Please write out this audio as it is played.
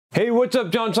Hey, what's up?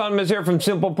 John Sonmez here from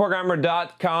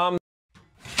simpleprogrammer.com.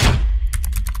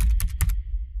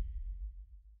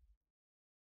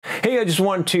 Hey, I just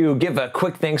want to give a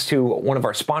quick thanks to one of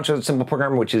our sponsors at Simple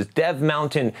Programmer, which is Dev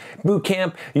Mountain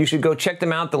Bootcamp. You should go check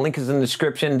them out. The link is in the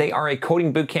description. They are a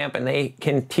coding bootcamp, and they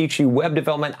can teach you web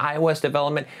development, iOS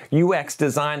development, UX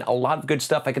design, a lot of good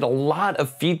stuff. I get a lot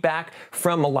of feedback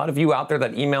from a lot of you out there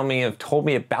that email me and have told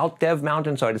me about Dev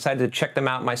Mountain, so I decided to check them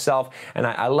out myself, and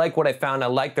I like what I found. I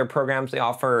like their programs. They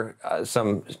offer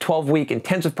some 12-week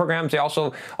intensive programs. They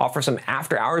also offer some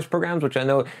after-hours programs, which I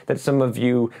know that some of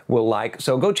you will like.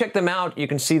 So go check them out. You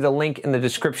can see the link in the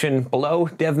description below,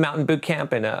 Dev Mountain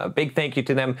Bootcamp, and a big thank you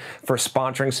to them for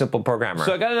sponsoring Simple Programmer.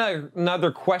 So I got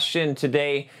another question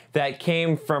today that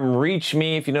came from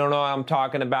ReachMe. If you don't know what I'm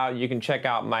talking about, you can check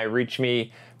out my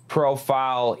ReachMe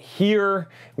profile here,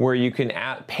 where you can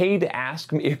pay to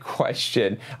ask me a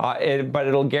question, but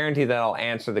it'll guarantee that I'll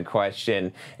answer the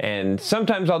question. And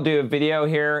sometimes I'll do a video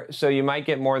here, so you might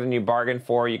get more than you bargained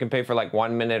for. You can pay for like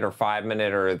 1 minute or 5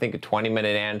 minute, or I think a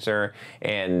 20-minute answer,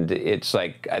 and it's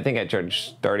like, I think I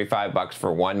charge 35 bucks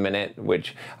for 1 minute,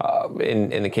 which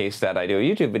in the case that I do a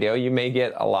YouTube video, you may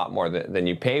get a lot more than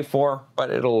you pay for,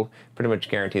 but it'll pretty much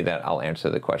guarantee that I'll answer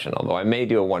the question, although I may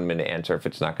do a 1 minute answer if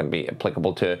it's not going to be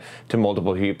applicable to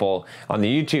multiple people on the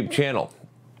YouTube channel.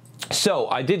 So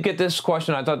I did get this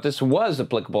question. I thought this was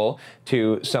applicable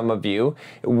to some of you,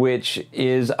 which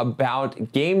is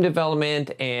about game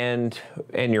development and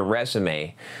your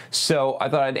resume. So I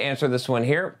thought I'd answer this one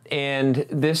here. And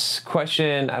this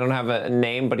question, I don't have a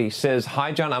name, but he says,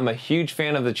 "Hi John, I'm a huge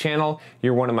fan of the channel.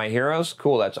 You're one of my heroes."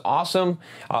 Cool, that's awesome.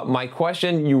 My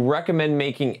question: you recommend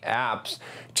making apps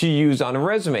to use on a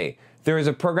resume. There is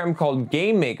a program called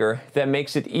GameMaker that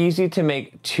makes it easy to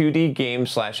make 2D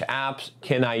games/apps.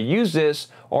 Can I use this,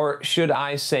 or should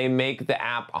I say make the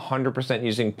app 100%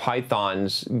 using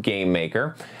Python's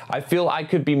GameMaker? I feel I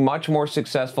could be much more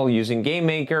successful using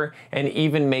GameMaker and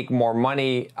even make more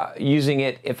money using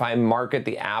it if I market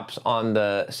the apps on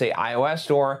the, say, iOS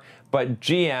store, but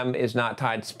GM is not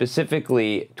tied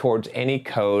specifically towards any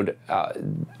code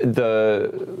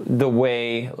the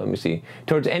way, let me see,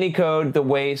 towards any code the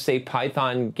way, say,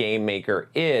 Python GameMaker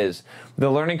is. The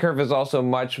learning curve is also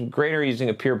much greater using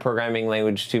a pure programming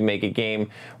language to make a game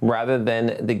rather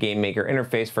than the GameMaker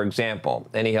interface, for example.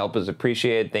 Any help is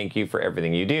appreciated. Thank you for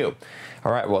everything you do.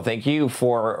 All right, well, thank you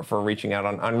for reaching out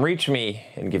on ReachMe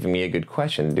and giving me a good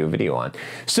question to do a video on.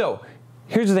 So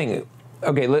here's the thing.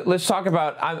 Okay, let's talk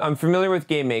about, I'm familiar with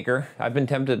GameMaker. I've been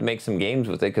tempted to make some games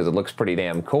with it because it looks pretty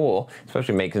damn cool,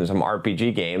 especially making some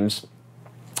RPG games.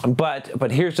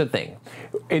 But here's the thing.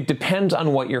 It depends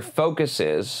on what your focus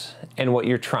is and what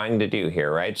you're trying to do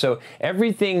here, right? So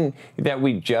everything that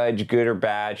we judge good or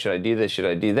bad, should I do this, should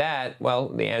I do that? Well,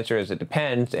 the answer is it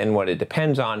depends, and what it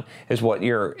depends on is what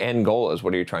your end goal is.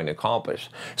 What are you trying to accomplish?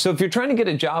 So if you're trying to get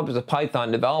a job as a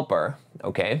Python developer,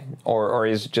 okay, or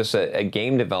is just a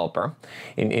game developer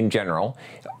in general,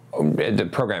 the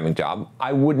programming job,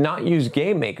 I would not use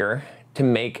GameMaker to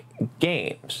make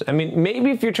games. I mean,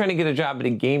 maybe if you're trying to get a job at a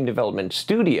game development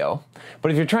studio,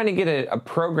 but if you're trying to get a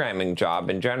programming job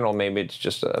in general, maybe it's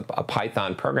just a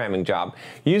Python programming job,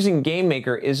 using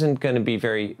GameMaker isn't going to be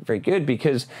very good,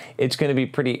 because it's going to be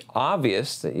pretty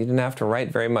obvious that you didn't have to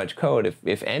write very much code,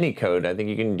 if any code. I think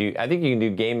you can do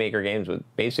GameMaker games with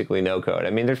basically no code. I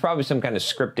mean, there's probably some kind of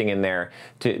scripting in there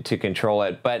to control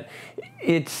it, but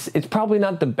it's probably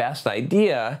not the best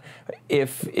idea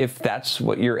if that's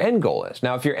what your end goal is.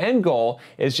 Now, if your end goal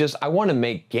is just, I want to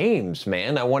make games,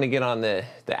 man, I want to get on the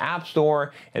App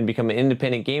Store and become an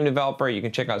independent game developer, you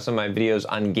can check out some of my videos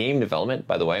on game development,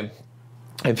 by the way.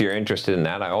 If you're interested in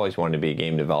that, I always wanted to be a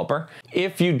game developer.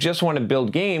 If you just want to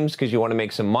build games because you want to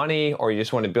make some money, or you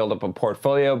just want to build up a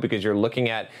portfolio because you're looking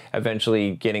at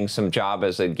eventually getting some job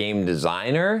as a game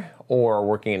designer or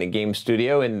working in a game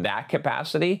studio in that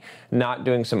capacity, not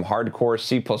doing some hardcore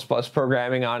C++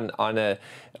 programming on a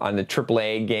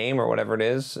AAA game or whatever it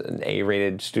is, an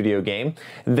A-rated studio game,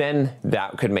 then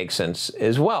that could make sense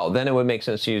as well. Then it would make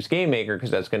sense to use GameMaker,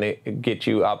 because that's going to get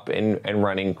you up and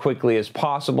running quickly as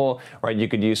possible, right? You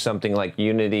could use something like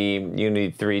Unity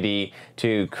 3D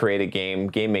to create a game.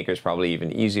 GameMaker is probably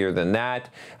even easier than that,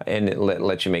 and it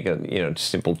lets you make a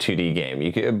simple 2D game.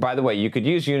 You could, by the way, you could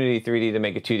use Unity 3D to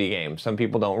make a 2D game. Some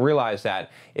people don't realize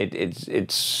that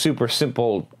it's super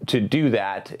simple to do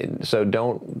that, so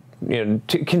don't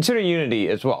to consider Unity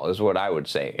as well, is what I would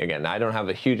say. Again, I don't have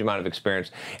a huge amount of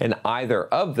experience in either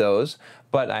of those,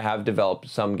 but I have developed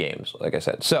some games, like I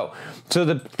said. So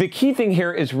the key thing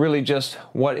here is really just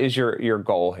what is your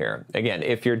goal here. Again,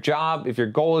 if your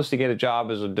goal is to get a job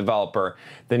as a developer,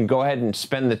 then go ahead and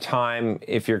spend the time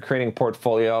if you're creating a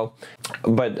portfolio.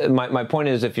 But my point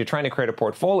is, if you're trying to create a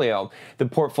portfolio, the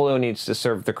portfolio needs to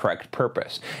serve the correct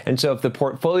purpose. And so if the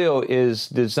portfolio is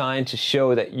designed to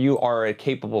show that you are a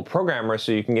capable programmer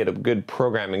so you can get a good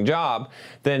programming job,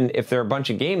 then if there are a bunch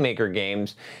of GameMaker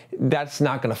games, that's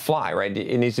not going to fly, right?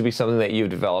 It needs to be something that you've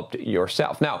developed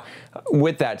yourself. Now,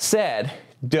 with that said,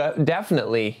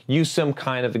 definitely use some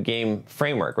kind of a game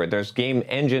framework, right? There's game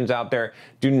engines out there.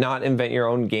 Do not invent your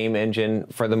own game engine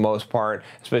for the most part,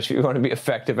 especially if you want to be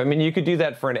effective. I mean, you could do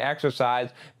that for an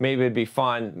exercise. Maybe it'd be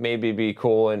fun, maybe it'd be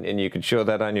cool, and you could show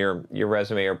that on your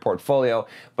resume or portfolio.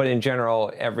 But in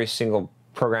general, every single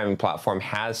programming platform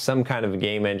has some kind of a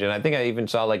game engine. I think I even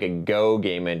saw like a Go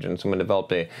game engine. Someone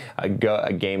developed a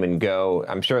game in Go.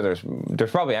 I'm sure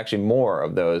there's probably actually more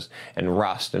of those, and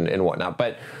Rust and whatnot.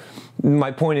 But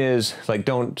my point is, like,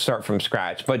 don't start from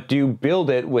scratch, but do build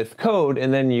it with code,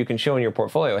 and then you can show in your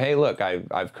portfolio, hey, look,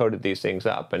 I've coded these things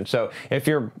up. And so if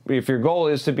your goal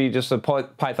is to be just a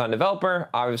Python developer,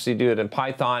 obviously do it in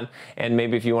Python. And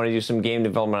maybe if you want to do some game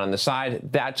development on the side,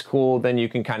 that's cool. Then you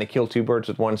can kind of kill two birds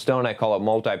with one stone. I call it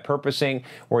multi-purposing,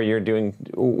 where you're doing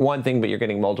one thing, but you're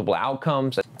getting multiple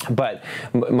outcomes. But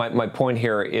my point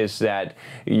here is that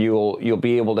you'll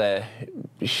be able to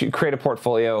create a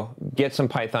portfolio, get some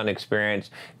Python experience,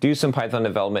 do some Python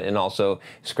development, and also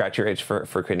scratch your itch for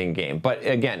creating a game. But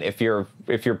again, if your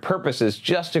purpose is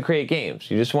just to create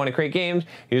games, you just want to create games,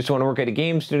 you just want to work at a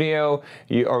game studio,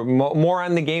 you are more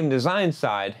on the game design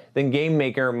side, then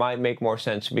GameMaker might make more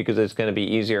sense, because it's going to be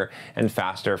easier and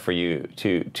faster for you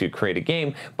to create a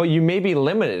game. But you may be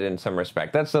limited in some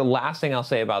respect. That's the last thing I'll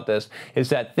say about this, is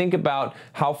that think about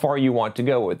how far you want to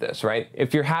go with this, right?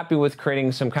 If you're happy with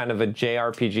creating some kind of a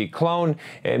JRPG clone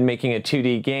and making a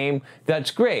 2D game,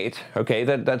 that's great. Okay,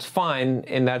 that's fine,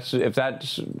 and if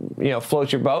that's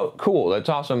floats your boat, cool, that's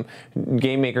awesome.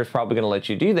 GameMaker is probably going to let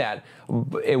you do that.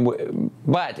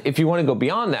 But if you want to go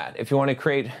beyond that, if you want to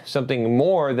create something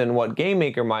more than what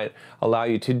GameMaker might allow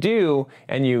you to do,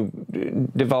 and you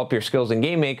develop your skills in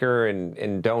GameMaker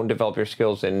and don't develop your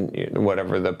skills in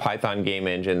whatever the Python game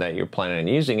engine that you're planning on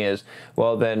using is,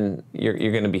 well, then you're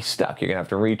going to be stuck. You're going to have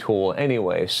to retool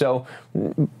anyway. So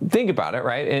think about it,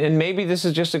 right? And maybe this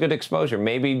is just a good exposure.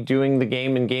 Maybe doing the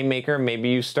game in GameMaker, maybe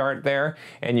you start there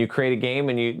and you create a game,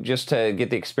 and you just to get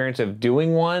the experience of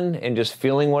doing one and just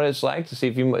feeling what it's like, to see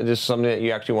if this is something that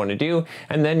you actually want to do,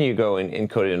 and then you go and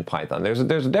code it in Python.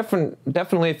 There's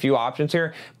definitely a few options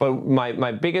here, but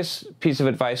my biggest piece of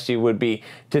advice to you would be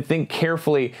to think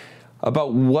carefully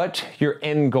about what your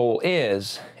end goal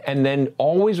is, and then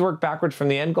always work backwards from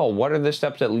the end goal. What are the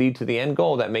steps that lead to the end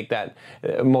goal that make that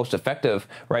most effective,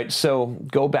 right? So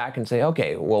go back and say,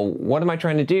 okay, well, what am I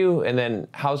trying to do? And then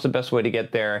how's the best way to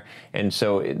get there? And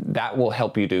so that will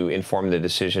help you to inform the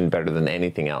decision better than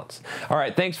anything else. All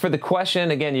right, thanks for the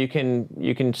question. Again, you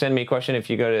can send me a question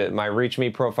if you go to my Reach Me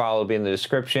profile. It'll be in the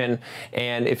description.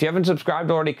 And if you haven't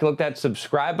subscribed already, click that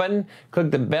subscribe button.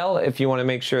 Click the bell if you want to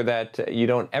make sure that you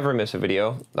don't ever miss a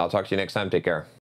video. I'll talk to you next time. Take care.